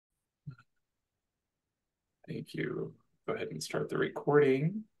Thank you. Go ahead and start the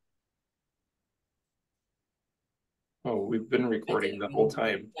recording. Oh, we've been recording the whole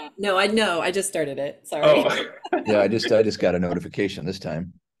time. No, I know. I just started it. Sorry. Oh, Yeah, I just got a notification this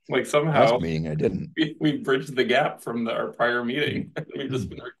time. like somehow Last meeting I didn't. we bridged the gap from our prior meeting. We've just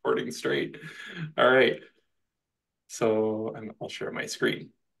been recording straight. All right. So I'll share my screen.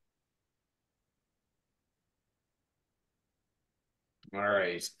 All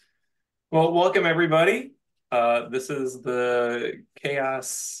right. Well, welcome everybody. This is the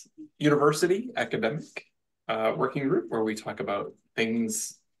CHAOSS University Academic Working Group where we talk about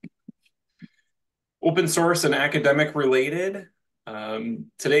things open source and academic related.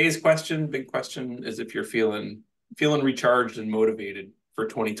 Today's big question, is if you're feeling recharged and motivated for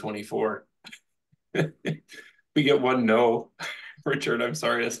 2024. We get one no. Richard, I'm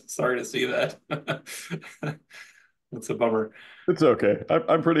sorry to see that. That's a bummer. It's okay.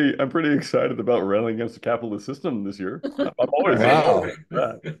 I'm pretty excited about railing against the capitalist system this year. I'm always Wow.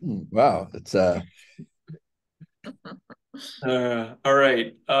 that. Wow. It's All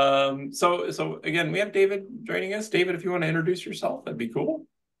right. So again, we have David joining us. David, if you want to introduce yourself, that'd be cool.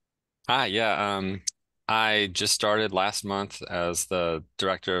 Hi, yeah. I just started last month as the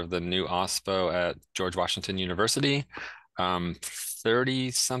director of the new OSPO at George Washington University. 30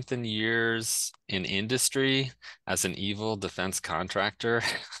 something years in industry as an evil defense contractor,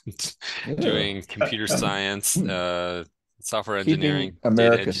 doing computer science, software engineering, keeping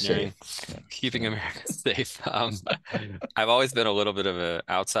data America engineering, safe. Yeah. keeping America safe. I've always been a little bit of an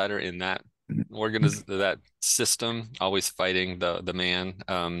outsider in that that system, always fighting the man.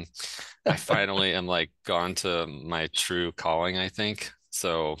 I finally am like gone to my true calling, I think.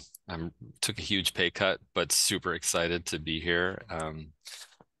 So I'm took a huge pay cut, but super excited to be here.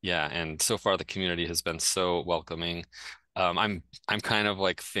 Yeah, and so far the community has been so welcoming. I'm kind of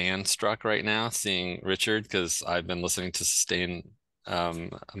like fan struck right now seeing Richard because I've been listening to Sustain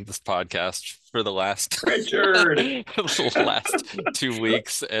on this podcast for the last Richard. the last 2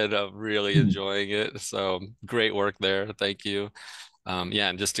 weeks, and I'm really enjoying it. So great work there. Thank you. Yeah,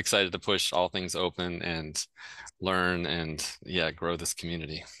 I'm just excited to push all things open and learn and yeah, grow this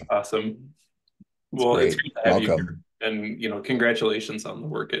community. Awesome. Well, it's Great. great to have you here. Welcome. And congratulations on the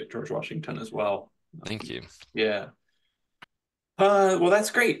work at George Washington as well. Thank you. Yeah. Well, that's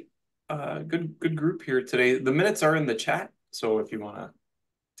great. Good group here today. The minutes are in the chat, so if you want to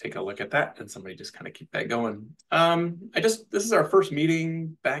take a look at that and somebody just kind of keep that going. This is our first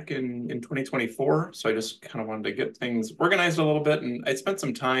meeting back in 2024, so I just kind of wanted to get things organized a little bit, and I spent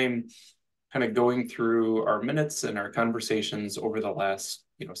some time kind of going through our minutes and our conversations over the last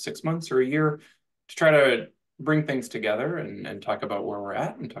 6 months or a year to try to bring things together and talk about where we're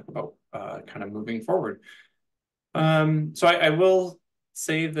at and talk about kind of moving forward. So I will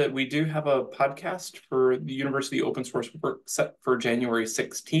say that we do have a podcast for the University Open Source Work set for January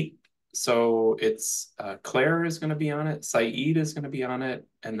 16th. So it's Claire is going to be on it, Saeed is going to be on it,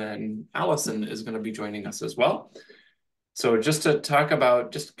 and then Allison is going to be joining us as well. So just to talk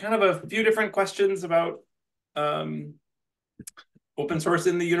about just kind of a few different questions about open source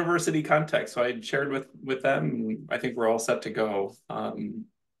in the university context. So I shared with them, I think we're all set to go.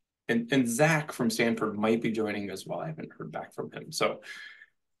 And Zach from Stanford might be joining as well. I haven't heard back from him. So,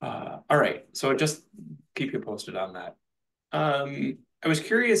 all right. So just keep you posted on that. I was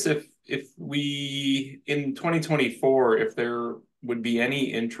curious if we, in 2024, if there would be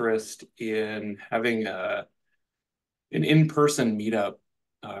any interest in having an in-person meetup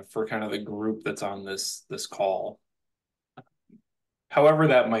for kind of the group that's on this call. However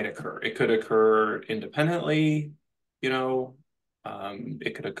that might occur. It could occur independently,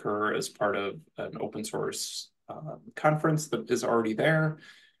 it could occur as part of an open source conference that is already there.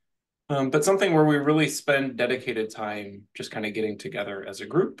 But something where we really spend dedicated time just kind of getting together as a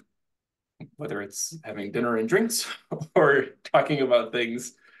group, whether it's having dinner and drinks or talking about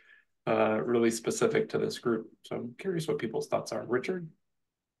things really specific to this group. So I'm curious what people's thoughts are. Richard?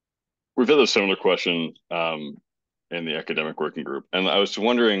 We've had a similar question in the academic working group, and I was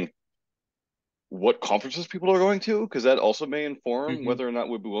wondering what conferences people are going to, because that also may inform whether or not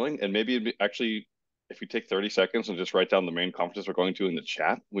we'd be willing. And maybe it'd be actually, if you take 30 seconds and just write down the main conferences we're going to in the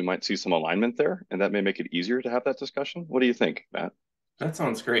chat, we might see some alignment there, and that may make it easier to have that discussion. What do you think, Matt? That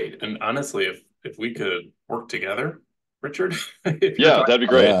sounds great. And honestly, if we could work together, Richard, if yeah, that'd be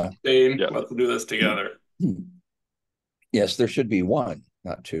great. Yeah. Let's do this together. Yes, there should be one,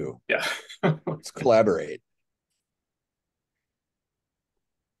 not two. Yeah. Let's collaborate.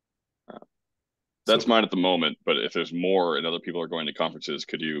 That's mine at the moment, but if there's more and other people are going to conferences,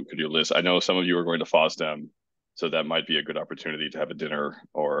 could you list? I know some of you are going to FOSDEM, so that might be a good opportunity to have a dinner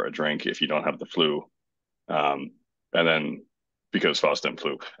or a drink if you don't have the flu. And then because FOSDEM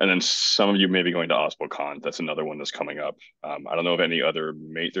flew. And then some of you may be going to OSPOCon. That's another one that's coming up. I don't know of any other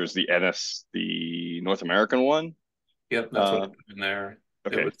there's the the North American one. Yep, that's what I put in there.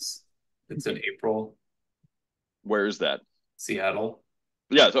 Okay. It's in April. Where is that? Seattle.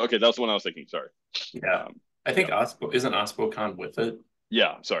 Yeah, so okay, that's the one I was thinking. Sorry. Yeah. I think isn't OSPOCon with it?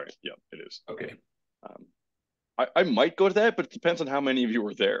 Yeah, sorry. Yeah, it is. Okay. I might go to that, but it depends on how many of you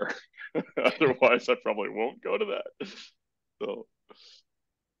are there. Otherwise, I probably won't go to that. So,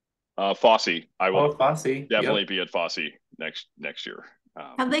 Fosse, I will Fosse. definitely be at Fosse next year.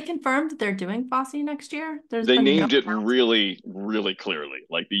 Have they confirmed that they're doing Fosse next year? They named it really, really clearly.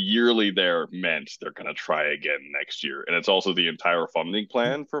 Like the yearly there meant they're going to try again next year. And it's also the entire funding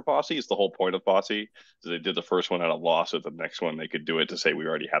plan for Fosse. It's the whole point of Fosse. So they did the first one at a loss. At the next one, they could do it to say we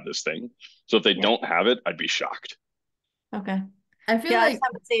already have this thing. So if they don't have it, I'd be shocked. Okay. I feel I like just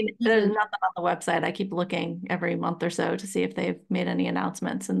haven't seen there's nothing on the website. I keep looking every month or so to see if they've made any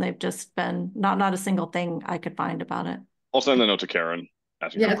announcements, and they've just been not a single thing I could find about it. I'll send a note to Karen.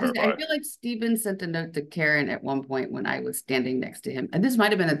 Yeah, I feel like Stephen sent a note to Karen at one point when I was standing next to him, and this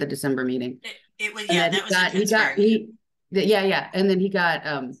might have been at the December meeting. It was, yeah, that was in Pittsburgh. Yeah, and then he got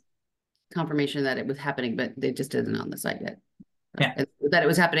confirmation that it was happening, but they just isn't on the site yet. Yeah, that it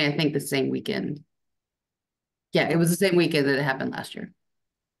was happening. I think the same weekend. Yeah, it was the same weekend that it happened last year.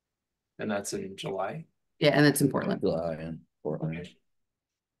 And that's in July? Yeah, and that's in Portland. July in Portland. Okay.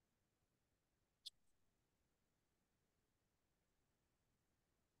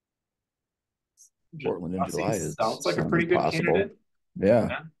 Portland in July sounds like a pretty good possible. candidate.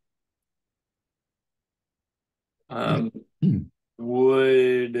 Yeah.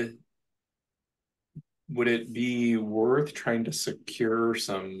 Would it be worth trying to secure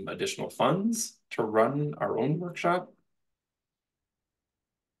some additional funds to run our own workshop?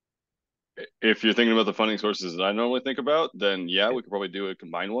 If you're thinking about the funding sources that I normally think about, then yeah, we could probably do a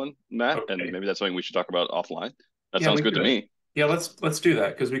combined one, Matt, and maybe that's something we should talk about offline. That sounds good to me. Yeah, let's do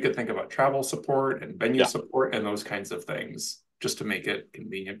that, because we could think about travel support and venue support and those kinds of things, just to make it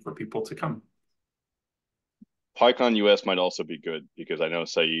convenient for people to come. PyCon US might also be good, because I know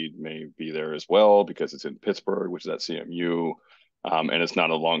Saeed may be there as well, because it's in Pittsburgh, which is at CMU, and it's not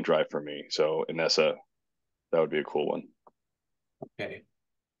a long drive for me. So Inessa, that would be a cool one. Okay.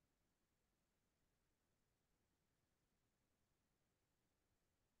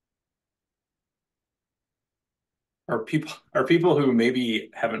 Are people who maybe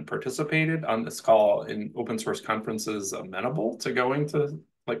haven't participated on this call in open source conferences amenable to going to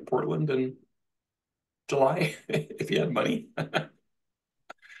like Portland in July if you had money?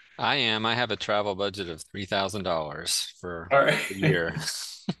 I am. I have a travel budget of $3,000 for a year.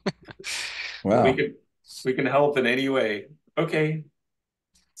 Wow. We can help in any way. Okay.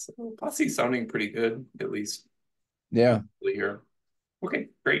 So Posse's sounding pretty good, at least. Yeah. Here. Okay,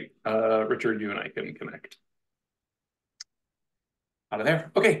 great. Richard, you and I can connect. Out of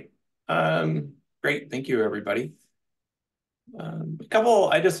there. Okay. Great. Thank you, everybody. I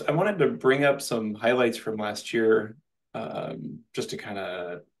wanted to bring up some highlights from last year, just to kind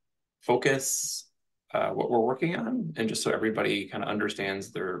of focus what we're working on, and just so everybody kind of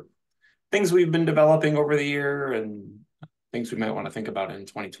understands their things we've been developing over the year and things we might want to think about in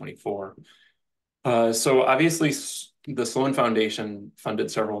 2024. So obviously the Sloan Foundation funded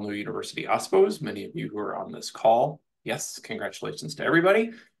several new university OSPOs, many of you who are on this call. Yes, congratulations to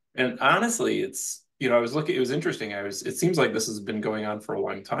everybody. And honestly, it's, it was interesting. It seems like this has been going on for a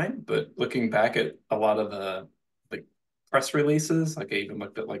long time, but looking back at a lot of the press releases, like I even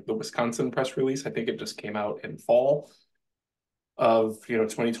looked at like the Wisconsin press release, I think it just came out in fall of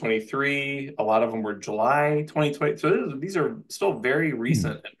 2023. A lot of them were July 2020. So these are still very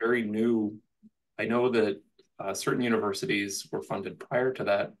recent and very new. I know that certain universities were funded prior to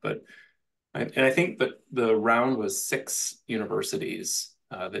that, but I think that the round was 6 universities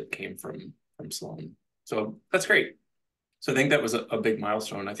that came from Sloan. So that's great. So I think that was a big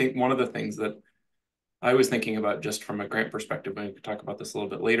milestone. I think one of the things that I was thinking about just from a grant perspective, and we could talk about this a little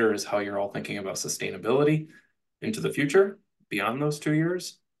bit later, is how you're all thinking about sustainability into the future beyond those 2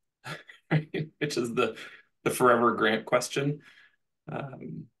 years, which is the forever grant question.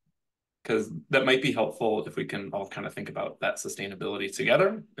 Because that might be helpful if we can all kind of think about that sustainability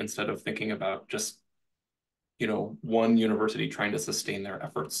together instead of thinking about just, one university trying to sustain their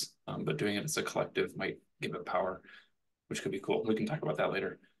efforts, but doing it as a collective might give it power, which could be cool. We can talk about that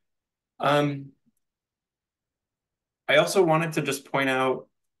later. I also wanted to just point out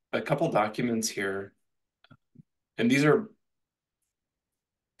a couple documents here, and these are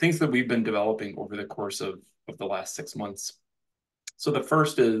things that we've been developing over the course of the last 6 months. So the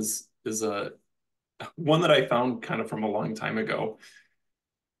first is a one that I found kind of from a long time ago,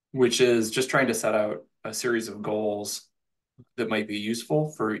 which is just trying to set out a series of goals that might be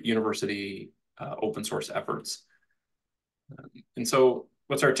useful for university open source efforts. And so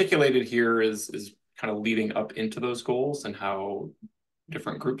what's articulated here is kind of leading up into those goals and how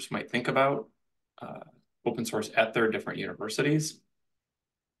different groups might think about open source at their different universities.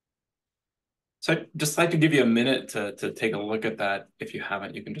 So I'd just like to give you a minute to take a look at that. If you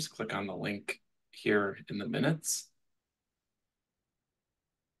haven't, you can just click on the link here in the minutes.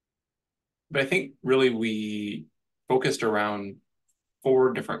 But I think really we focused around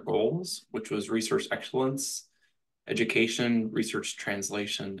 4 different goals, which was research excellence, education, research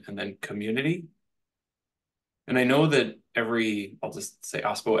translation, and then community. And I know that I'll just say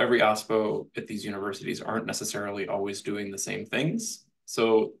OSPO, every OSPO at these universities aren't necessarily always doing the same things.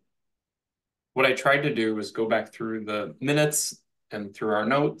 So what I tried to do was go back through the minutes and through our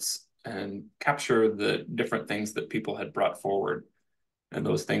notes and capture the different things that people had brought forward, and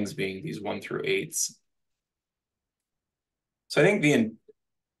those things being these 1 through 8s. So I think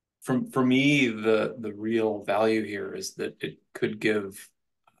for me, the real value here is that it could give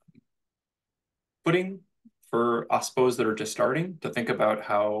footing for OSPOs that are just starting to think about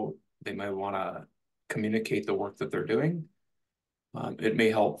how they might want to communicate the work that they're doing. It may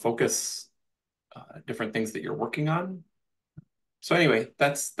help focus different things that you're working on. So anyway,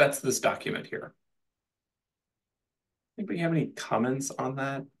 that's this document here. Anybody have any comments on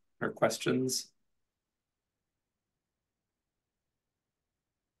that or questions?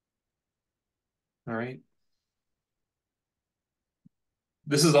 All right.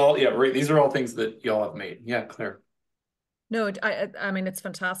 This is all, yeah, right. These are all things that y'all have made. Yeah, Claire. No, I mean, it's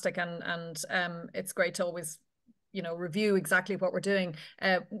fantastic, and it's great to always, review exactly what we're doing.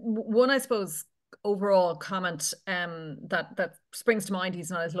 One, I suppose, overall comment that springs to mind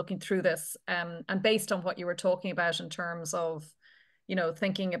as I was looking through this, and based on what you were talking about in terms of,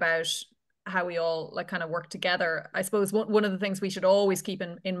 thinking about how we all kind of work together. I suppose one of the things we should always keep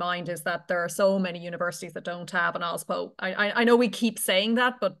in mind is that there are so many universities that don't have an OSPO. I know we keep saying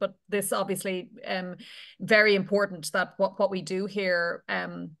that, but this obviously very important that what we do here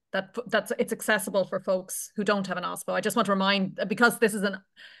that's it's accessible for folks who don't have an OSPO. I just want to remind, because there's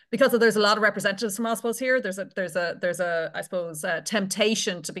a lot of representatives from OSPOs here. There's a I suppose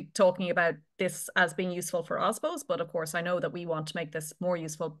temptation to be talking about this as being useful for OSPOs, but of course I know that we want to make this more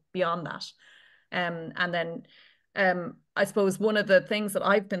useful beyond that. And then I suppose one of the things that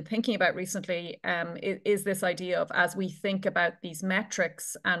I've been thinking about recently is this idea of, as we think about these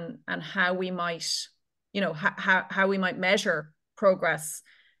metrics and how we might, how we might measure progress,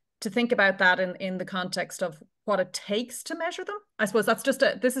 to think about that in the context of what it takes to measure them. I suppose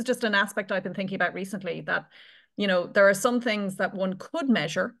this is just an aspect I've been thinking about recently, that, there are some things that one could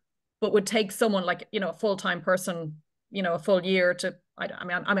measure, but would take someone like, a full-time person, a full year to,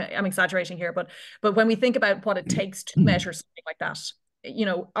 I'm exaggerating here, but when we think about what it takes to measure something like that,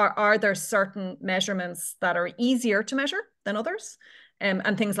 are there certain measurements that are easier to measure than others,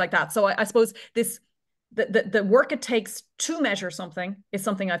 and things like that. So I suppose the work it takes to measure something is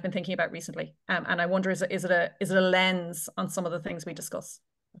something I've been thinking about recently, and I wonder, is it a lens on some of the things we discuss?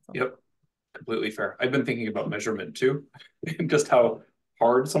 Yep, completely fair. I've been thinking about measurement too, and just how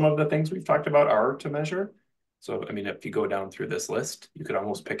hard some of the things we've talked about are to measure. So, I mean, if you go down through this list, you could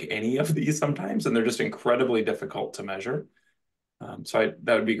almost pick any of these sometimes, and they're just incredibly difficult to measure. So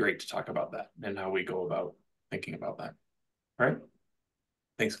that would be great to talk about that and how we go about thinking about that. All right.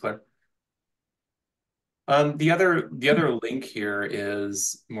 Thanks, Claire. The other link here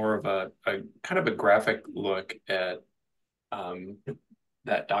is more of a kind of a graphic look at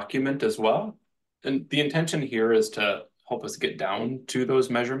that document as well. And the intention here is to help us get down to those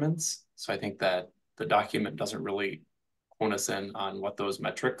measurements. So I think that the document doesn't really hone us in on what those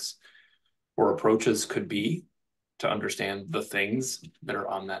metrics or approaches could be to understand the things that are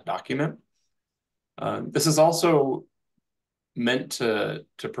on that document. This is also meant to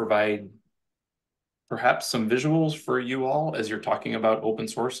provide perhaps some visuals for you all as you're talking about open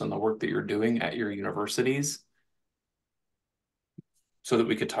source and the work that you're doing at your universities, so that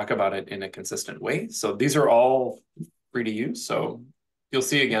we could talk about it in a consistent way. So these are all free to use. So you'll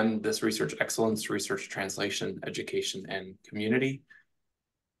see again, this research excellence, research translation, education, and community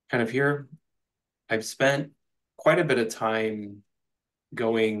kind of here. I've spent quite a bit of time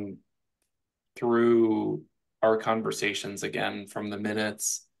going through our conversations again from the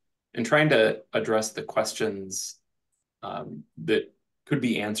minutes and trying to address the questions that could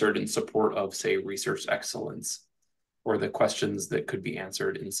be answered in support of, say, research excellence, or the questions that could be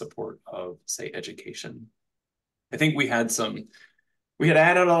answered in support of, say, education. I think we had some we had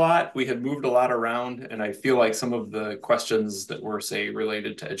added a lot, we had moved a lot around, and I feel like some of the questions that were, say,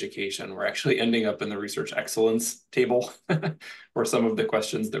 related to education were actually ending up in the research excellence table, or some of the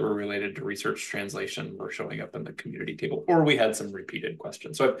questions that were related to research translation were showing up in the community table, or we had some repeated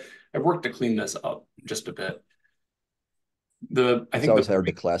questions. So I've worked to clean this up just a bit. It's always hard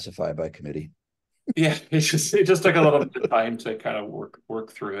to classify by committee. Yeah, it just took a little bit of time to kind of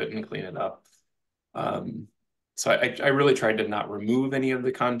work through it and clean it up. So I really tried to not remove any of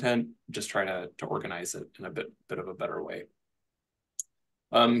the content, just try to organize it in a bit of a better way.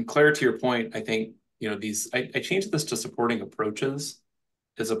 Claire, to your point, I think, you know, I changed this to supporting approaches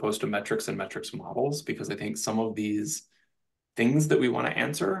as opposed to metrics and metrics models, because I think some of these things that we want to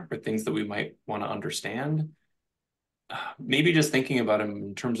answer or things that we might want to understand, maybe just thinking about them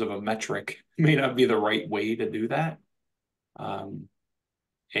in terms of a metric may not be the right way to do that.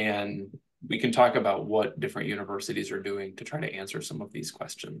 And we can talk about what different universities are doing to try to answer some of these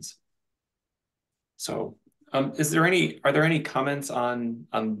questions. So are there any comments on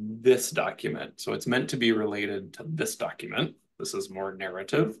this document? So it's meant to be related to this document. This is more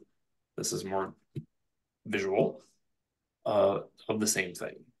narrative. This is more visual of the same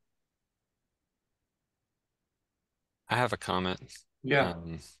thing. I have a comment. Yeah.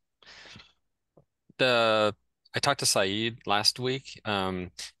 I talked to Saeed last week, and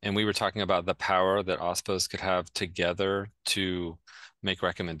we were talking about the power that OSPOs could have together to make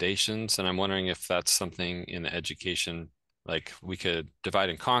recommendations. And I'm wondering if that's something in the education, like we could divide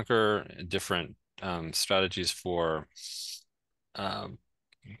and conquer different strategies for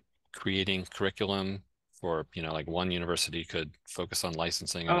creating curriculum for, you know, like one university could focus on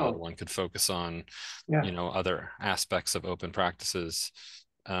licensing, another one could focus on, you know, other aspects of open practices,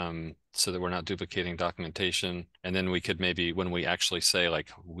 so that we're not duplicating documentation. And then we could maybe, when we actually say like,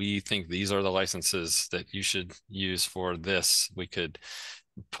 we think these are the licenses that you should use for this, we could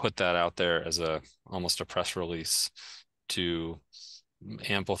put that out there as almost a press release to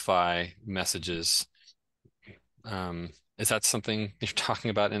amplify messages. Is that something you're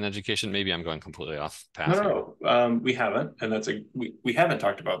talking about in education? Maybe I'm going completely off path. No, we haven't, and we haven't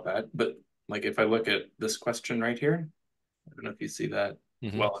talked about that. But like, if I look at this question right here, I don't know if you see that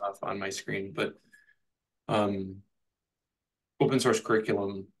well enough on my screen, but open source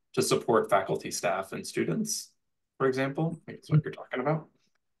curriculum to support faculty, staff, and students, for example, I think that's what you're talking about.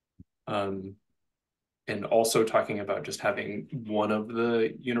 And also talking about just having one of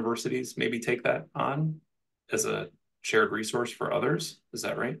the universities maybe take that on as a shared resource for others. Is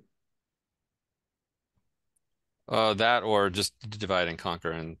that right? That, or just divide and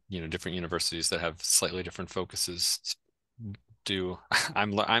conquer, and, you know, different universities that have slightly different focuses do.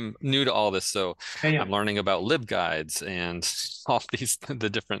 I'm new to all this, so I'm learning about libguides and all these,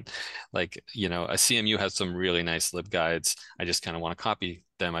 the different, like, you know, a CMU has some really nice libguides. I just kind of want to copy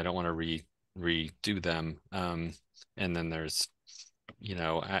them. I don't want to redo them. And then there's, you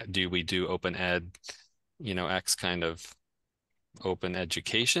know, do we do open ed, you know, X kind of open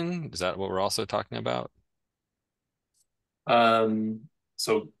education? Is that what we're also talking about?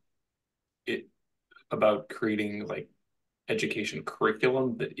 So about creating like education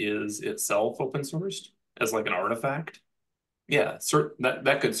curriculum that is itself open sourced as like an artifact. Yeah,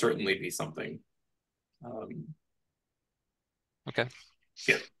 that could certainly be something. Okay.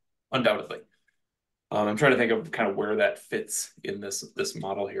 Yeah, undoubtedly. I'm trying to think of kind of where that fits in this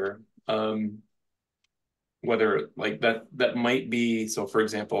model here. Whether like that might be, so for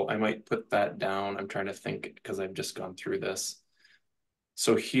example, I might put that down. I'm trying to think because I've just gone through this.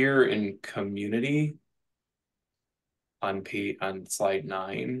 So here in community, on slide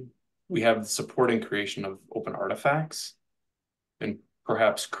 9, we have supporting creation of open artifacts, and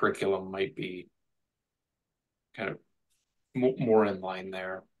perhaps curriculum might be kind of more in line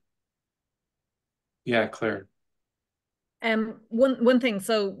there. Yeah, Claire. One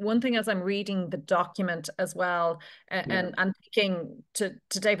thing as I'm reading the document as well, and thinking to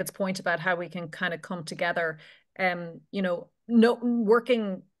David's point about how we can kind of come together, you know,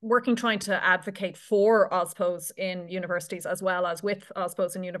 working trying to advocate for OSPOs in universities as well as with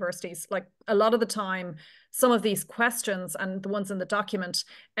OSPOs in universities. Like a lot of the time, some of these questions and the ones in the document,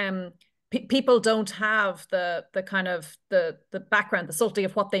 people don't have the kind of the background, the subtlety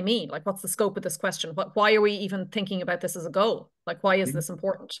of what they mean. Like, what's the scope of this question? Why are we even thinking about this as a goal? Like, why is this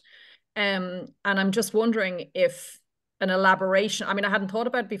important? And I'm just wondering if an elaboration, I mean, I hadn't thought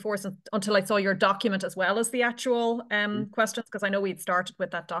about it before until I saw your document as well as the actual questions, because I know we'd started with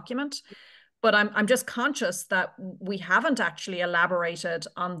that document. But I'm just conscious that we haven't actually elaborated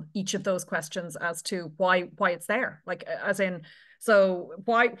on each of those questions as to why it's there. Like, as in, So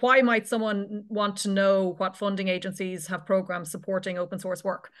why might someone want to know what funding agencies have programs supporting open source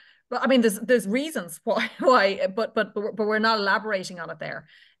work? Well, I mean, there's reasons why, but we're not elaborating on it there.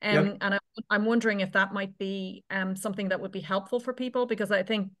 Yep. And I'm wondering if that might be something that would be helpful for people, because I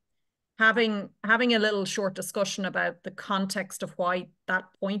think having a little short discussion about the context of why that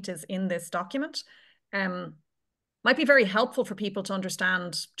point is in this document might be very helpful for people to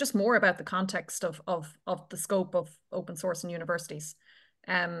understand just more about the context of the scope of open source in universities.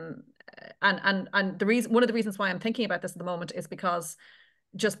 And the reason, one of the reasons why I'm thinking about this at the moment is because,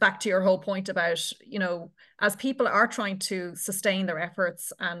 just back to your whole point about, you know, as people are trying to sustain their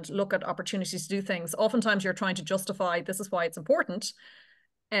efforts and look at opportunities to do things, oftentimes you're trying to justify this is why it's important.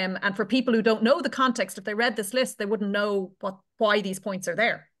 And for people who don't know the context, if they read this list, they wouldn't know why these points are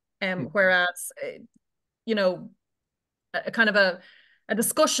there. Whereas, you know, a kind of a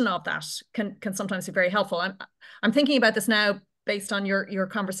discussion of that can sometimes be very helpful. I'm thinking about this now based on your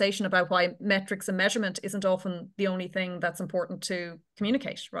conversation about why metrics and measurement isn't often the only thing that's important to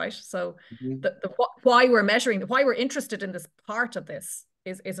communicate, right? So the why we're measuring, why we're interested in this part of this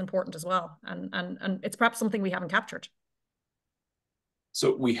is important as well, and it's perhaps something we haven't captured.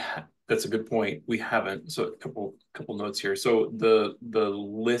 So that's a good point. We haven't. So a couple notes here. So the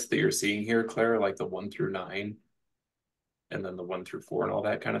list that you're seeing here, Claire, like the 1 through 9, and then the 1 through 4 and all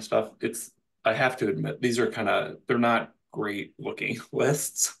that kind of stuff. I have to admit, these are they're not great looking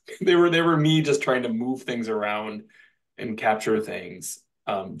lists. They were me just trying to move things around and capture things,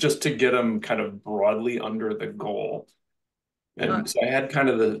 just to get them kind of broadly under the goal. And so I had kind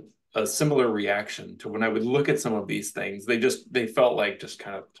of a similar reaction to when I would look at some of these things. They felt like just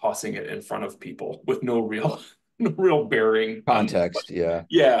kind of tossing it in front of people with no real bearing Context,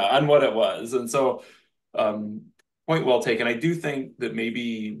 on what it was. And so point well taken. I do think that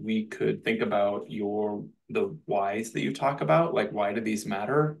maybe we could think about the whys that you talk about, like why do these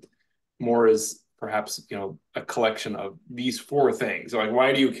matter, more as perhaps, you know, a collection of these 4 things. Like,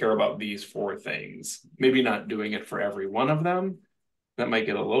 why do you care about these 4 things? Maybe not doing it for every one of them. That might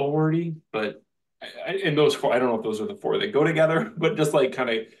get a little wordy, but in those 4, I don't know if those are the 4 that go together, but just like kind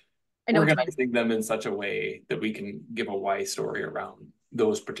of organizing them in such a way that we can give a why story around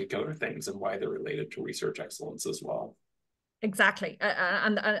those particular things and why they're related to research excellence as well. Exactly.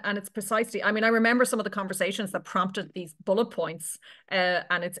 And it's precisely, I mean, I remember some of the conversations that prompted these bullet points,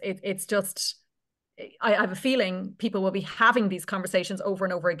 and it's just, I have a feeling people will be having these conversations over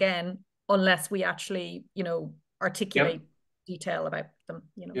and over again unless we actually, you know, articulate detail about them,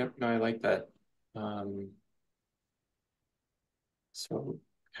 you know. Yep, no, I like that. So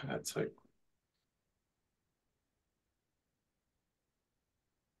that's like,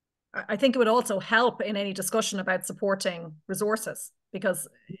 I think it would also help in any discussion about supporting resources, because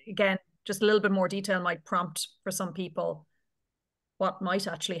again, just a little bit more detail might prompt for some people what might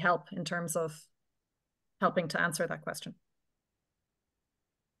actually help in terms of helping to answer that question.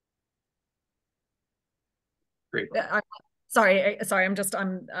 great. Sorry,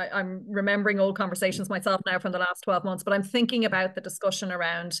 I'm remembering old conversations myself now from the last 12 months, but I'm thinking about the discussion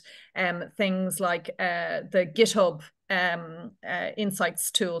around things like the GitHub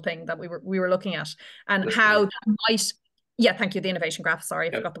insights tool thing that we were looking at, and how that might, thank you, the innovation graph, sorry,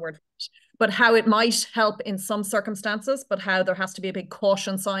 I forgot the word, but how it might help in some circumstances, but how there has to be a big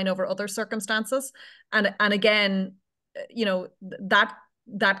caution sign over other circumstances. And again, you know,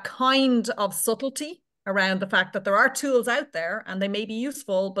 that kind of subtlety around the fact that there are tools out there and they may be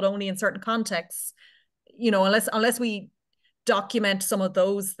useful, but only in certain contexts, you know, unless we document some of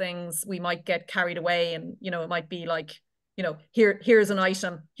those things, we might get carried away. And, you know, it might be like, you know, here's an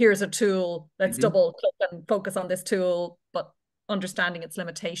item, here's a tool, let's double click and focus on this tool, but understanding its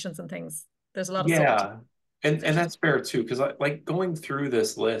limitations and things. There's a lot of subtlety. And that's fair too, because like going through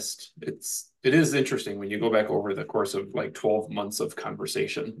this list, it is interesting when you go back over the course of like 12 months of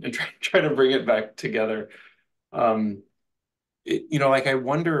conversation and try to bring it back together. You know, like I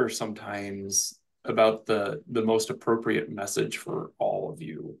wonder sometimes about the most appropriate message for all of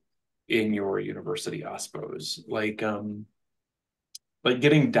you in your university OSPOs. Like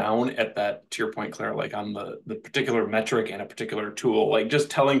getting down at that, to your point, Claire, like on the particular metric and a particular tool, like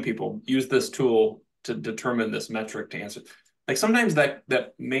just telling people use this tool to determine this metric to answer. Like sometimes that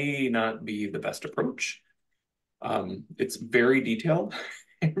may not be the best approach. It's very detailed.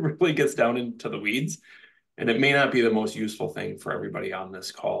 It really gets down into the weeds, and it may not be the most useful thing for everybody on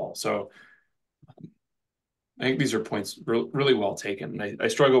this call. So I think these are points really well taken. I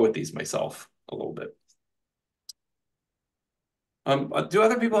struggle with these myself a little bit. Do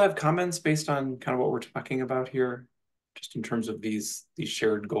other people have comments based on kind of what we're talking about here, just in terms of these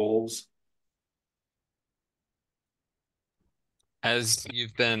shared goals? As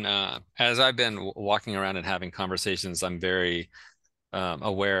you've been, as I've been walking around and having conversations, I'm very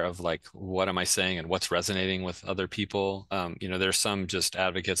aware of like what am I saying and what's resonating with other people. You know, there's some just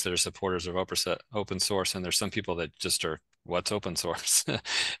advocates that are supporters of open source, and there's some people that just are what's open source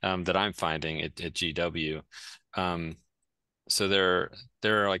that I'm finding at GW. So there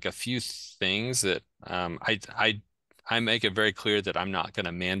are like a few things that I make it very clear that I'm not going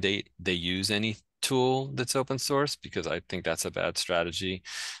to mandate they use any tool that's open source, because I think that's a bad strategy.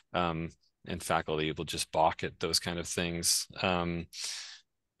 And faculty will just balk at those kind of things. And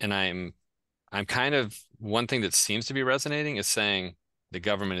I'm kind of, one thing that seems to be resonating is saying the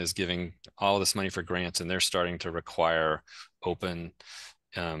government is giving all this money for grants and they're starting to require open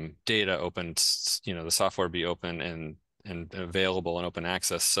data, open, you know, the software be open and available and open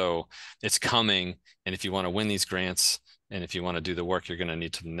access. So it's coming. And if you want to win these grants and if you want to do the work, you're going to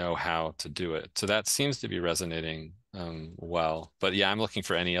need to know how to do it. So that seems to be resonating well. But yeah, I'm looking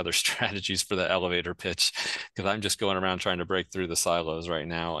for any other strategies for the elevator pitch, because I'm just going around trying to break through the silos right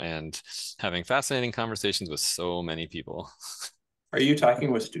now and having fascinating conversations with so many people. Are you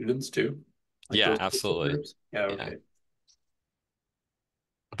talking with students too? Like yeah, those absolutely. groups? Yeah, okay. Yeah.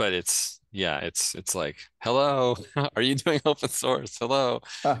 But it's like, hello, are you doing open source? Hello,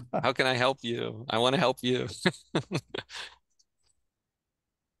 how can I help you? I want to help you.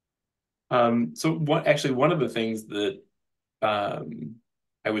 So one of the things that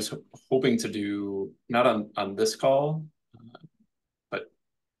I was hoping to do, not on this call, but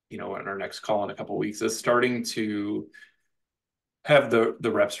you know, on our next call in a couple of weeks, is starting to have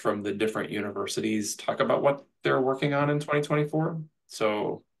the reps from the different universities talk about what they're working on in 2024.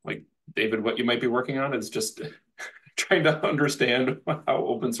 So like David, what you might be working on is just trying to understand how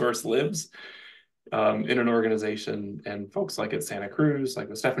open source lives in an organization, and folks like at Santa Cruz, like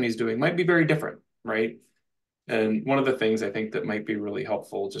what Stephanie's doing, might be very different, right? And one of the things I think that might be really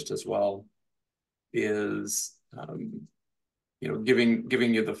helpful just as well is, you know,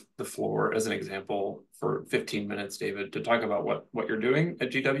 giving you the floor as an example for 15 minutes, David, to talk about what you're doing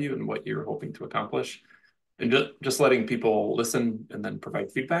at GW and what you're hoping to accomplish, and just letting people listen and then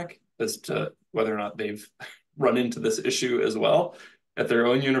provide feedback as to whether or not they've run into this issue as well at their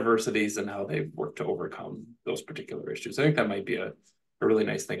own universities and how they've worked to overcome those particular issues. I think that might be a really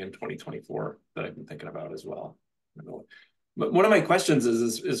nice thing in 2024 that I've been thinking about as well. But one of my questions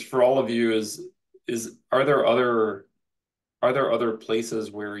is for all of you is are there other places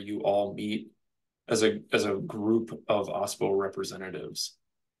where you all meet as a group of OSPO representatives?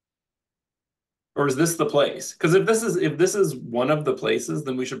 Or is this the place? Because if this is one of the places,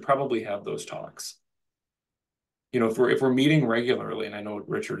 then we should probably have those talks. You know, if we're meeting regularly, and I know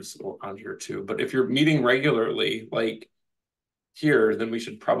Richard's on here too, but if you're meeting regularly, like here, then we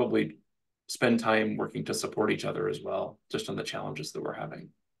should probably spend time working to support each other as well, just on the challenges that we're having.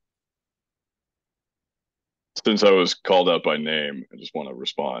 Since I was called out by name, I just want to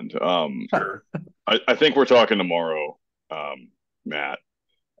respond. Sure. I think we're talking tomorrow, Matt.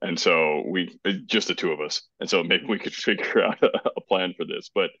 And so just the two of us. And so maybe we could figure out a plan for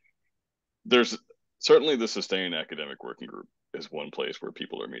this. But there's certainly the Sustained Academic Working Group is one place where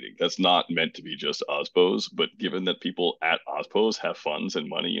people are meeting. That's not meant to be just OSPOs, but given that people at OSPOs have funds and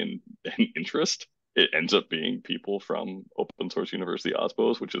money and interest, it ends up being people from open source university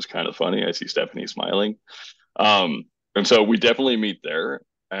OSPOs, which is kind of funny. I see Stephanie smiling. And so we definitely meet there,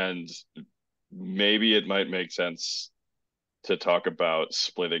 and maybe it might make sense to talk about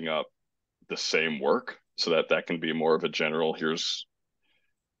splitting up the same work so that can be more of a general, here's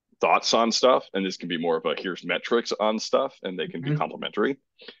thoughts on stuff, and this can be more of a here's metrics on stuff, and they can be complementary.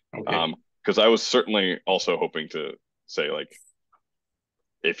 Okay. Because I was certainly also hoping to say, like,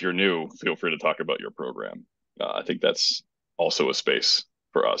 if you're new, feel free to talk about your program. I think that's also a space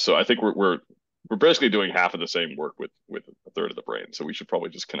for us. So I think we're basically doing half of the same work with a third of the brain. So we should probably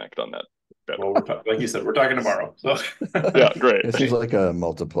just connect on that better. Well, like you said, we're talking tomorrow. So yeah, great. It seems like a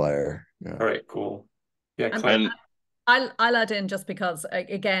multiplier. Yeah. All right, cool. Yeah, and I'll add in, just because,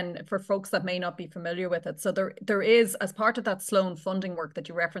 again, for folks that may not be familiar with it. So there is, as part of that Sloan funding work that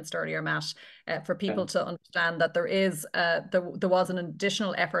you referenced earlier, Matt, for people to understand that there was an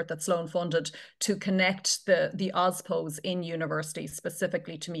additional effort that Sloan funded to connect the OSPOs in universities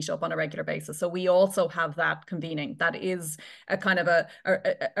specifically to meet up on a regular basis. So we also have that convening. That is a kind of a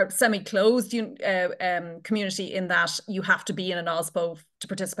semi-closed community, in that you have to be in an OSPO to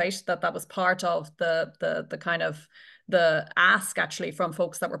participate. That was part of the kind of the ask, actually, from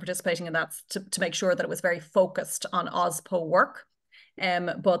folks that were participating in that, to make sure that it was very focused on OSPO work.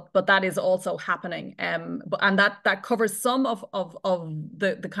 But that is also happening. And that covers some of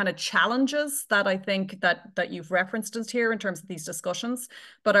the kind of challenges that I think that you've referenced here in terms of these discussions.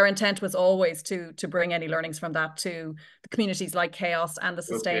 But our intent was always to bring any learnings from that to the communities like CHAOSS and the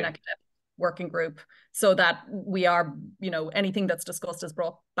Sustain Academic Working Group, so that we are, anything that's discussed is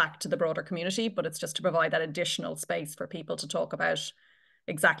brought back to the broader community, but it's just to provide that additional space for people to talk about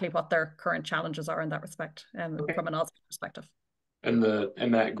exactly what their current challenges are in that respect, from an OSCE perspective. And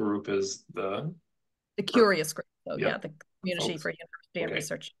that group is the Curious group. So yep. the community for university and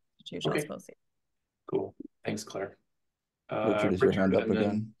research institutions, I suppose. Cool. Thanks, Claire. Richard, is your hand up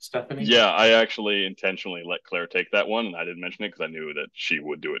again? Stephanie? Yeah, I actually intentionally let Claire take that one, and I didn't mention it because I knew that she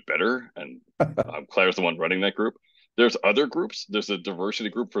would do it better. And Claire's the one running that group. There's other groups. There's a diversity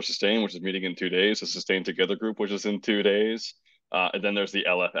group for Sustain, which is meeting in 2 days. A Sustain Together group, which is in 2 days. And then there's the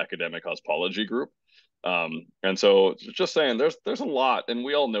LF Academic Hospology group. And so just saying, there's a lot, and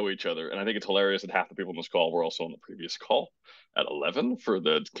we all know each other. And I think it's hilarious that half the people on this call were also on the previous call at 11 for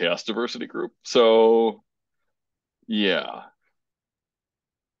the CHAOSS Diversity group. So yeah.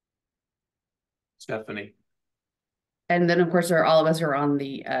 Stephanie. And then, of course, all of us are on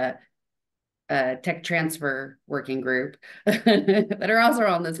the tech transfer working group that are also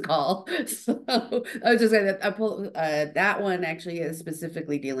on this call. So I was just saying that that one actually is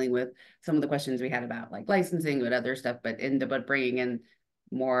specifically dealing with some of the questions we had about like licensing, but other stuff, but bringing in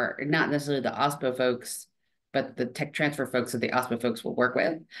more, not necessarily the OSPO folks, but the tech transfer folks that the OSPO folks will work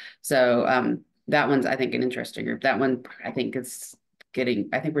with. So that one's, I think, an interesting group. That one, I think I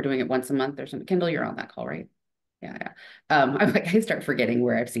think we're doing it once a month or something. Kendall, you're on that call, right? Yeah. I'm like, I start forgetting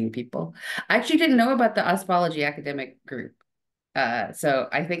where I've seen people. I actually didn't know about the Ospology academic group. So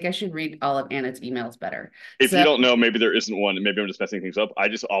I think I should read all of Anna's emails better. If you don't know, maybe there isn't one. Maybe I'm just messing things up. I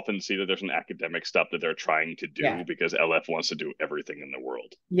just often see that there's an academic stuff that they're trying to do because LF wants to do everything in the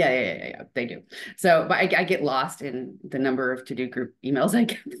world. Yeah. They do. So, but I get lost in the number of to-do group emails I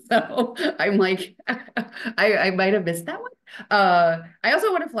get. So I'm like, I might have missed that one. I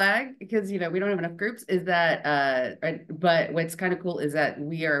also want to flag, because we don't have enough groups, is that but what's kind of cool is that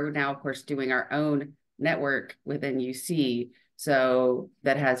we are now, of course, doing our own network within UC. So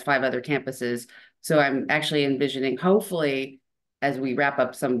that has 5 other campuses. So I'm actually envisioning, hopefully, as we wrap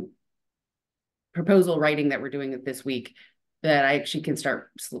up some proposal writing that we're doing this week, that I actually can start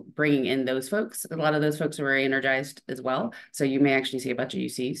bringing in those folks. A lot of those folks are very energized as well. So you may actually see a bunch of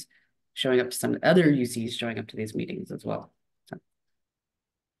UCs showing up to some other UCs showing up to these meetings as well. So.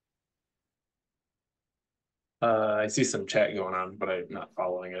 I see some chat going on, but I'm not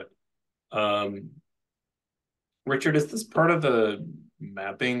following it. Richard, is this part of the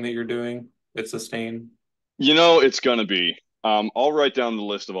mapping that you're doing at Sustain? It's going to be. I'll write down the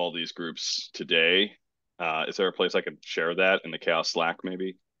list of all these groups today. Is there a place I could share that in the CHAOSS Slack,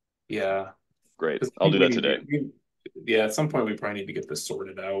 maybe? Yeah. Great. I'll do that today. At some point, we probably need to get this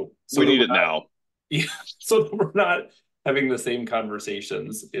sorted out. So we need it now. Yeah, so that we're not having the same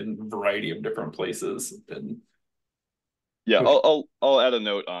conversations in a variety of different places. And yeah, I'll add a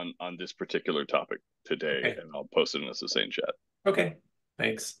note on this particular topic today, and I'll post it in the Sustain chat. Okay,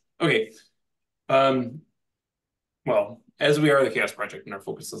 thanks. Okay. Well, as we are the CHAOSS project and our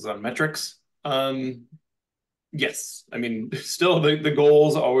focus is on metrics, yes, I mean, still the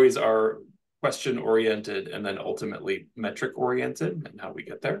goals always are question oriented and then ultimately metric oriented, and how we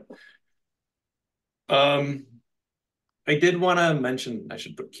get there. I did want to mention, I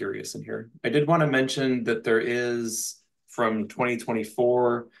should put curious in here. I did want to mention that there is, from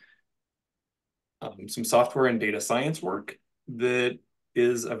 2024, some software and data science work that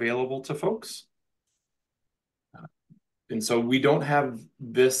is available to folks. And so we don't have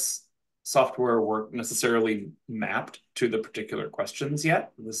this software work necessarily mapped to the particular questions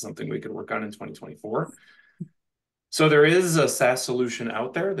yet. This is something we could work on in 2024. So there is a SaaS solution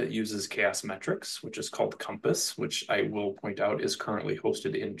out there that uses CHAOSS metrics, which is called Compass, which I will point out is currently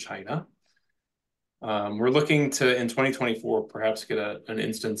hosted in China. We're looking to, in 2024, perhaps get an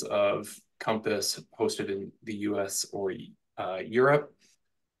instance of Compass hosted in the US or Europe.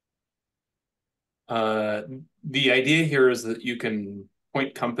 The idea here is that you can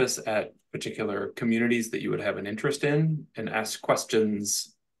point Compass at particular communities that you would have an interest in and ask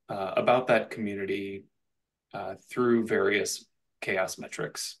questions about that community through various CHAOSS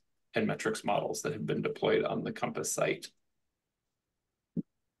metrics and metrics models that have been deployed on the Compass site.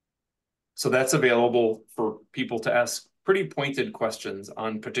 So that's available for people to ask pretty pointed questions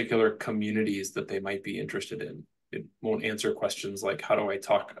on particular communities that they might be interested in. It won't answer questions like, how do I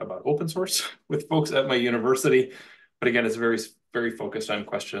talk about open source with folks at my university? But again, it's very, very focused on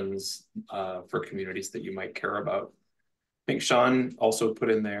questions for communities that you might care about. think Sean also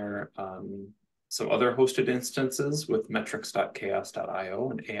put in there some other hosted instances with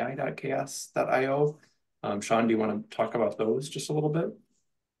metrics.chaos.io and ai.chaos.io. Sean, do you want to talk about those just a little bit?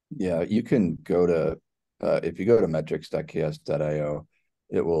 Yeah, you can go to, if you go to metrics.chaos.io,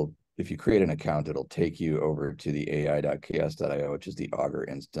 it will, if you create an account, it'll take you over to the ai.chaos.io, which is the Augur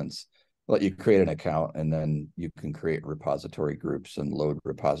instance. Let you create an account, and then you can create repository groups and load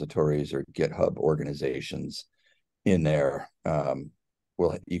repositories or GitHub organizations in there.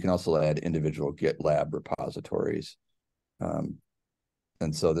 Well, you can also add individual GitLab repositories.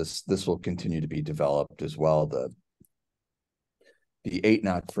 And so this will continue to be developed as well. The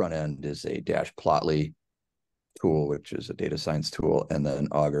 8-knot front end is a -plotly tool, which is a data science tool. And then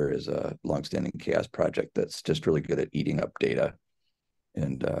Augur is a longstanding CHAOSS project that's just really good at eating up data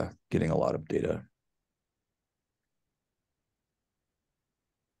and getting a lot of data.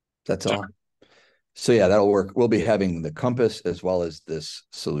 That's all. So yeah, that'll work. We'll be having the Compass as well as this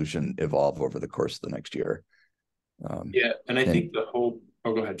solution evolve over the course of the next year. Yeah, and I think the whole,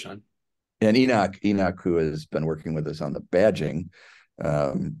 oh, go ahead, Sean. And Enoch, who has been working with us on the badging,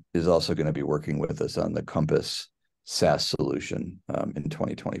 is also going to be working with us on the Compass SaaS solution in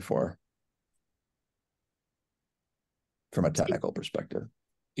 2024 from a technical perspective.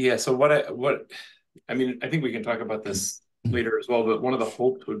 Yeah, so I mean, I think we can talk about this later as well, but one of the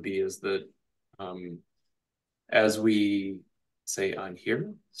hopes would be is that as we say on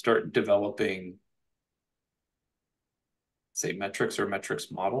here, start developing, say, metrics or metrics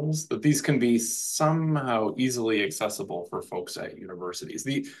models, that these can be somehow easily accessible for folks at universities.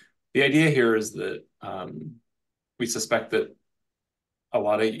 The idea here is that we suspect that a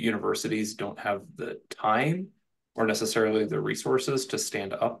lot of universities don't have the time or necessarily the resources to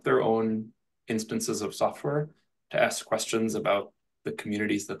stand up their own instances of software to ask questions about the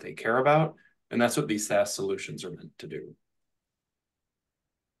communities that they care about. And that's what these SaaS solutions are meant to do.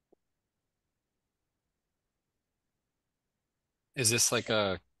 Is this like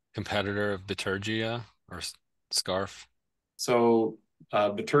a competitor of Bitergia or Scarf? So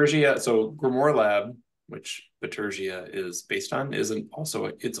Bitergia, so Grimoire Lab, which Bitergia is based on, it's also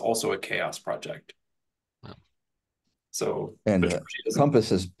a CHAOSS project. Oh. So and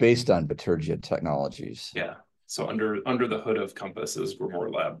Compass is based on Bitergia technologies. Yeah. So under the hood of Compass is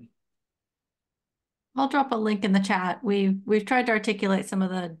Grimoire Lab. I'll drop a link in the chat. We've tried to articulate some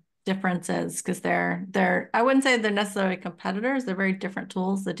of the differences because they're I wouldn't say they're necessarily competitors. They're very different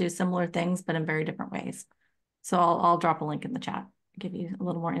tools that do similar things, but in very different ways. So I'll drop a link in the chat, give you a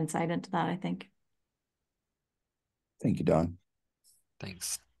little more insight into that, I think. Thank you, Don.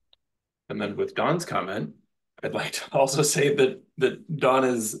 Thanks. And then with Don's comment, I'd like to also say that Dawn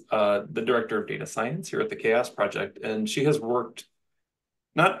is the director of data science here at the CHAOSS project, and she has worked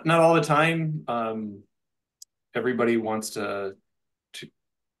not all the time. Everybody wants to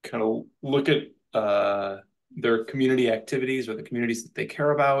kind of look at their community activities or the communities that they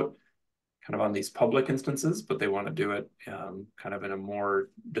care about, kind of on these public instances, but they want to do it kind of in a more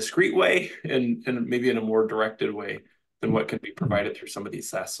discreet way and maybe in a more directed way than what can be provided through some of these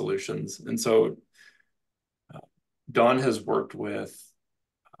SaaS solutions. And so Dawn has worked with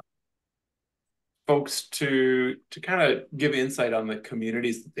folks to kind of give insight on the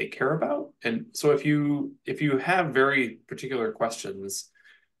communities that they care about. And so if you have very particular questions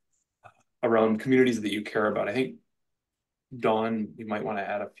around communities that you care about, I think, Dawn, you might want to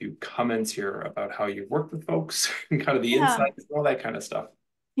add a few comments here about how you've worked with folks and kind of the insights and all that kind of stuff.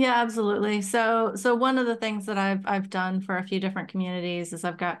 Yeah, absolutely. So one of the things that I've done for a few different communities is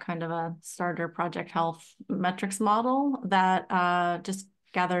I've got kind of a starter project health metrics model that just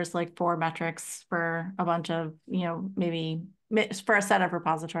gathers like 4 metrics for a bunch of, maybe for a set of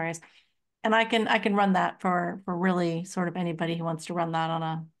repositories. And I can run that for really sort of anybody who wants to run that on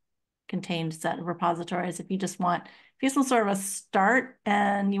a contained set of repositories. If you just want sort of a start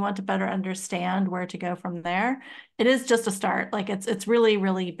and you want to better understand where to go from there, it is just a start. Like it's really,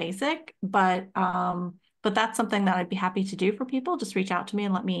 really basic, but that's something that I'd be happy to do for people. Just reach out to me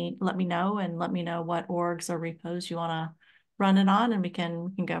and let me know, and let me know what orgs or repos you want to run it on, and we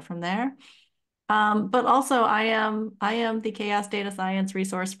can go from there. But also I am the CHAOSS data science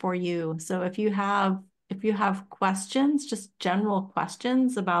resource for you. So if you have questions, just general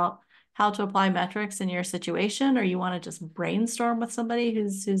questions about how to apply metrics in your situation, or you want to just brainstorm with somebody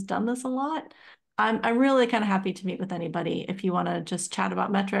who's done this a lot, I'm really kind of happy to meet with anybody. If you want to just chat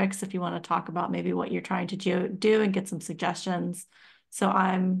about metrics, if you want to talk about maybe what you're trying to do and get some suggestions. So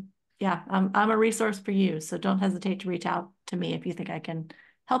I'm a resource for you. So don't hesitate to reach out to me if you think I can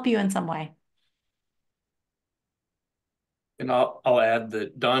help you in some way. And I'll add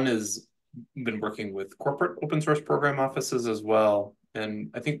that Dawn is been working with corporate open source program offices as well.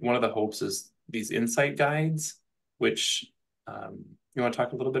 And I think one of the hopes is these insight guides, which you want to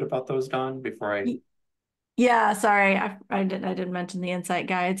talk a little bit about those, Don, before I... Yeah, sorry, I didn't mention the insight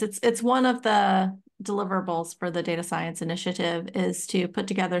guides. It's one of the deliverables for the data science initiative is to put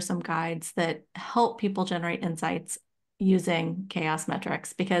together some guides that help people generate insights using CHAOSS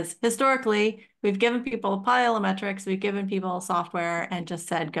metrics, because historically we've given people a pile of metrics, we've given people software and just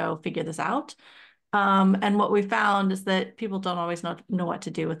said, go figure this out. And what we found is that people don't always know what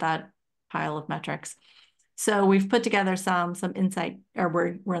to do with that pile of metrics. So we've put together some insight, or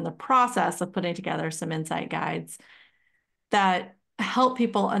we're in the process of putting together some insight guides that help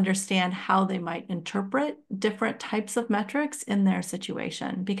people understand how they might interpret different types of metrics in their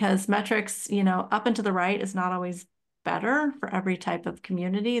situation. Because metrics, up and to the right is not always better for every type of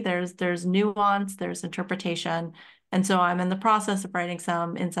community. There's nuance, there's interpretation. And so I'm in the process of writing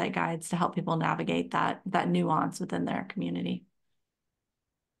some insight guides to help people navigate that nuance within their community.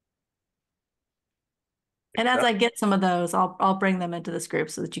 And as I get some of those, I'll bring them into this group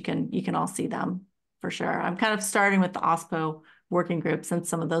so that you can all see them for sure. I'm kind of starting with the OSPO working group since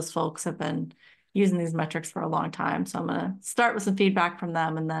some of those folks have been using these metrics for a long time. So I'm going to start with some feedback from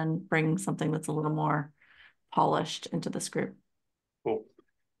them and then bring something that's a little more polished into this group. Cool.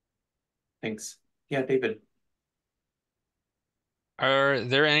 Thanks. Yeah, David. Are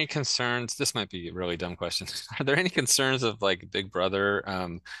there any concerns? This might be a really dumb question. Are there any concerns of like Big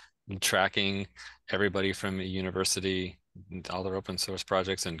Brother tracking everybody from a university, all their open source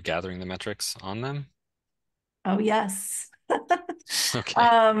projects, and gathering the metrics on them? Oh, yes. Okay.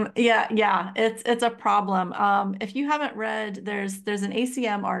 Yeah, it's a problem. If you haven't read, there's an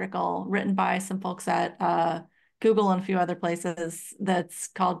ACM article written by some folks at Google and a few other places that's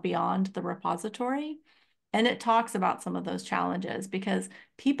called Beyond the Repository. And it talks about some of those challenges because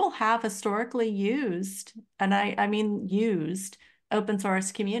people have historically used, and I mean used, open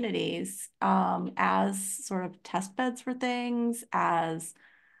source communities as sort of test beds for things, as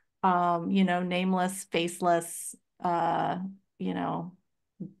nameless, faceless,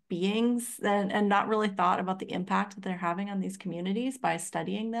 beings, and not really thought about the impact that they're having on these communities by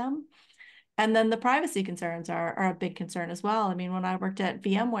studying them. And then the privacy concerns are a big concern as well. I mean, when I worked at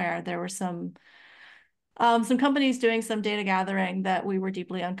VMware, there were some companies doing some data gathering that we were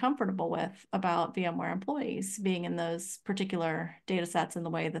deeply uncomfortable with about VMware employees being in those particular data sets in the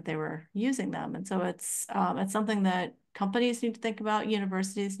way that they were using them. And so it's something that companies need to think about,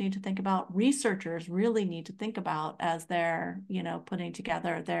 universities need to think about, researchers really need to think about as they're, putting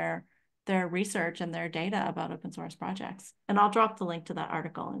together their research and their data about open source projects. And I'll drop the link to that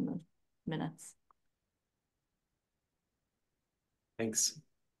article in the minutes. Thanks.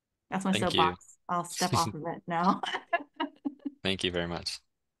 That's my Thank you. soapbox. I'll step off of it now. Thank you very much.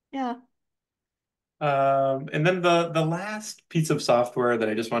 Yeah. And then the last piece of software that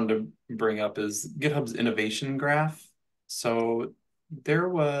I just wanted to bring up is GitHub's innovation graph. So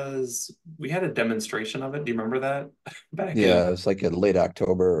we had a demonstration of it. Do you remember that? Yeah, it was like in late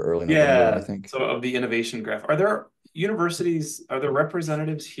October, early November, I think. So of the innovation graph, are there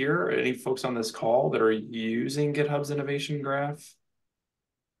representatives here, or any folks on this call that are using GitHub's innovation graph?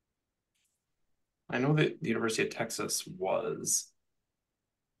 I know that the University of Texas was.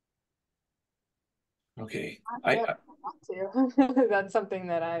 Okay. I want to. That's something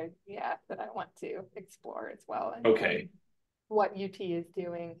that I want to explore as well. Okay. What UT is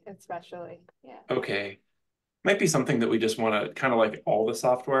doing, especially. Yeah. Okay. Might be something that we just want to kind of like all the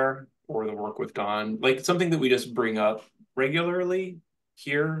software or the work with Don, like something that we just bring up regularly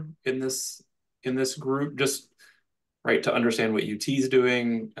here in this group, just right to understand what UT is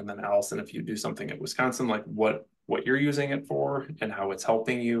doing. And then Allison, if you do something at Wisconsin, like what you're using it for and how it's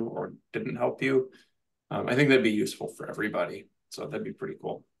helping you or didn't help you. I think that'd be useful for everybody. So that'd be pretty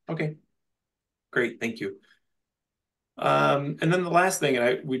cool. Okay, great, thank you. And then the last thing,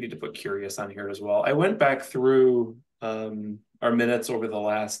 and we need to put curious on here as well. I went back through our minutes over the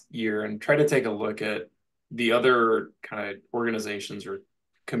last year and tried to take a look at the other kind of organizations or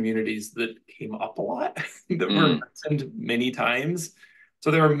communities that came up a lot that were mentioned many times.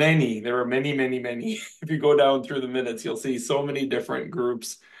 So there were many. If you go down through the minutes, you'll see so many different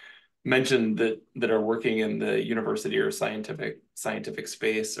groups mentioned that are working in the university or scientific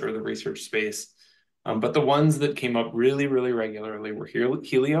space or the research space. But the ones that came up really, really regularly were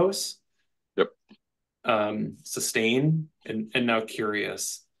Helios, Sustain, and now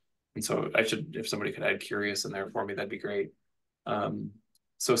Curious. And so if somebody could add Curious in there for me, that'd be great.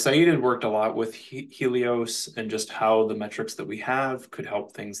 So Saeed had worked a lot with Helios and just how the metrics that we have could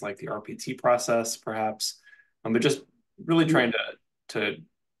help things like the RPT process, perhaps. But just really trying to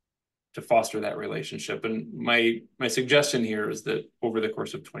foster that relationship. And my suggestion here is that over the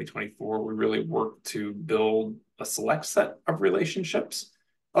course of 2024, we really work to build a select set of relationships.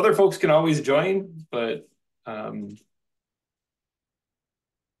 Other folks can always join, but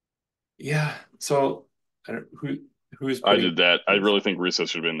yeah. So who's I did that. I really think RISA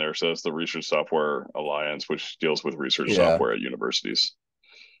should have been there. So that's the Research Software Alliance, which deals with research software at universities.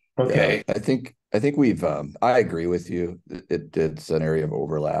 Okay. Yeah, I think we've I agree with you. It's an area of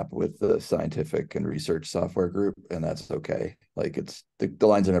overlap with the scientific and research software group, and that's okay. Like it's the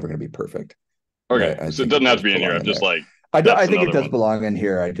lines are never going to be perfect. Okay, I so it think doesn't have to does be in here. belong I'm just there. like I think it does one. belong in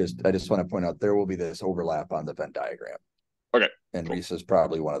here. I just want to point out there will be this overlap on the Venn diagram. Okay. And cool. RISA is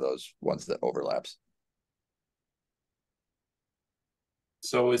probably one of those ones that overlaps.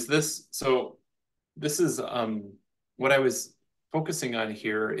 So this is what I was focusing on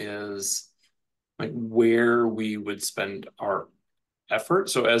here is like where we would spend our effort.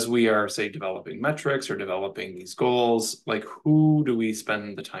 So as we are, say, developing metrics or developing these goals, like who do we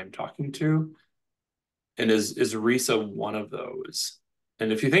spend the time talking to? And is RISA one of those?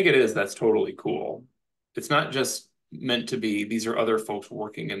 And if you think it is, that's totally cool. It's not just meant to be, these are other folks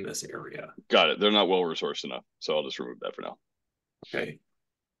working in this area. Got it. They're not well resourced enough. So I'll just remove that for now. Okay.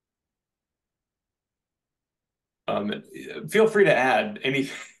 Feel free to add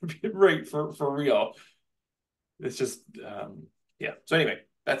anything right for real. It's just yeah. So anyway,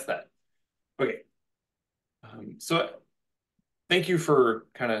 that's that. Okay. So thank you for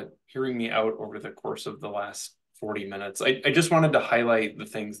kind of hearing me out over the course of the last 40 minutes. I just wanted to highlight the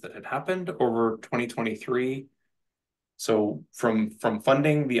things that had happened over 2023. So from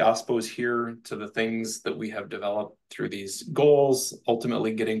funding the OSPOs here to the things that we have developed through these goals,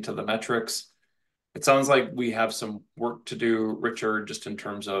 ultimately getting to the metrics. It sounds like we have some work to do, Richard, just in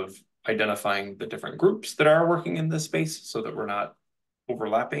terms of identifying the different groups that are working in this space so that we're not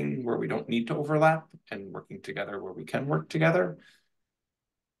overlapping where we don't need to overlap and working together where we can work together.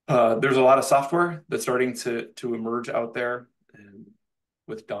 There's a lot of software that's starting to emerge out there, and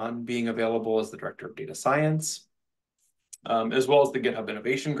with Don being available as the director of data science, as well as the GitHub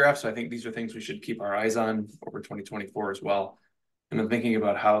innovation graph. So I think these are things we should keep our eyes on over 2024 as well. And then thinking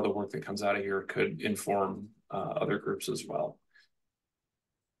about how the work that comes out of here could inform other groups as well.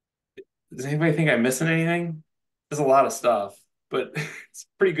 Does anybody think I'm missing anything? There's a lot of stuff, but it's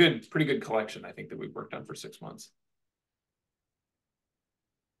pretty good collection, I think, that we've worked on for 6 months.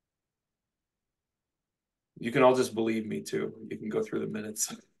 You can all just believe me too. You can go through the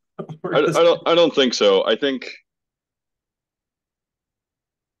minutes. I don't think so. I think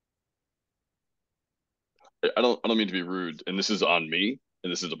I don't mean to be rude, and this is on me,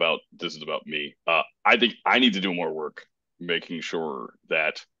 and this is about me. I think I need to do more work making sure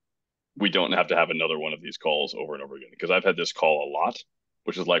that we don't have to have another one of these calls over and over again, because I've had this call a lot,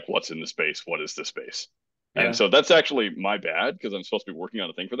 which is like, what's in the space? What is the space? Yeah. And so that's actually my bad, because I'm supposed to be working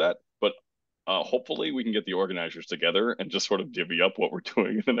on a thing for that. But hopefully we can get the organizers together and just sort of divvy up what we're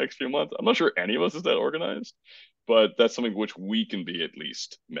doing in the next few months. I'm not sure any of us is that organized, but that's something which we can be, at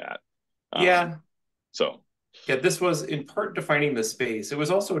least, Matt. Yeah. So yeah, this was in part defining the space. It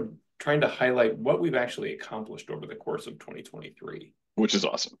was also trying to highlight what we've actually accomplished over the course of 2023. Which is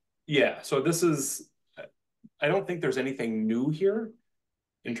awesome. Yeah, so this is, I don't think there's anything new here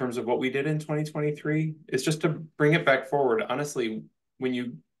in terms of what we did in 2023. It's just to bring it back forward. Honestly, when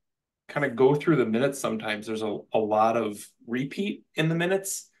you kind of go through the minutes, sometimes there's a lot of repeat in the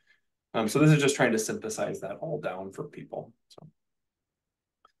minutes. So this is just trying to synthesize that all down for people. So.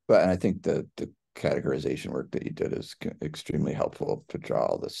 But and I think the categorization work that you did is extremely helpful to draw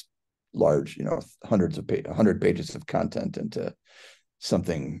all this large, 100 pages of content into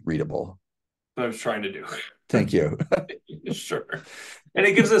something readable. What I was trying to do. Thank you. Sure. And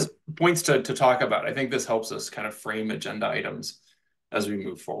it gives us points to talk about. I think this helps us kind of frame agenda items as we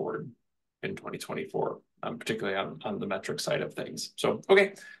move forward in 2024, particularly on the metric side of things. So,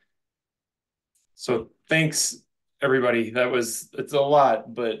 okay. So thanks, everybody. It's a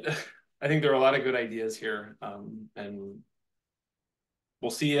lot, but I think there are a lot of good ideas here. And we'll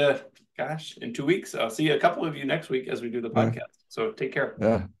see you, gosh, in 2 weeks. I'll see a couple of you next week as we do the podcast. So take care.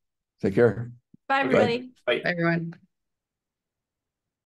 Yeah. Take care. Bye, everybody. Bye. Bye, everyone.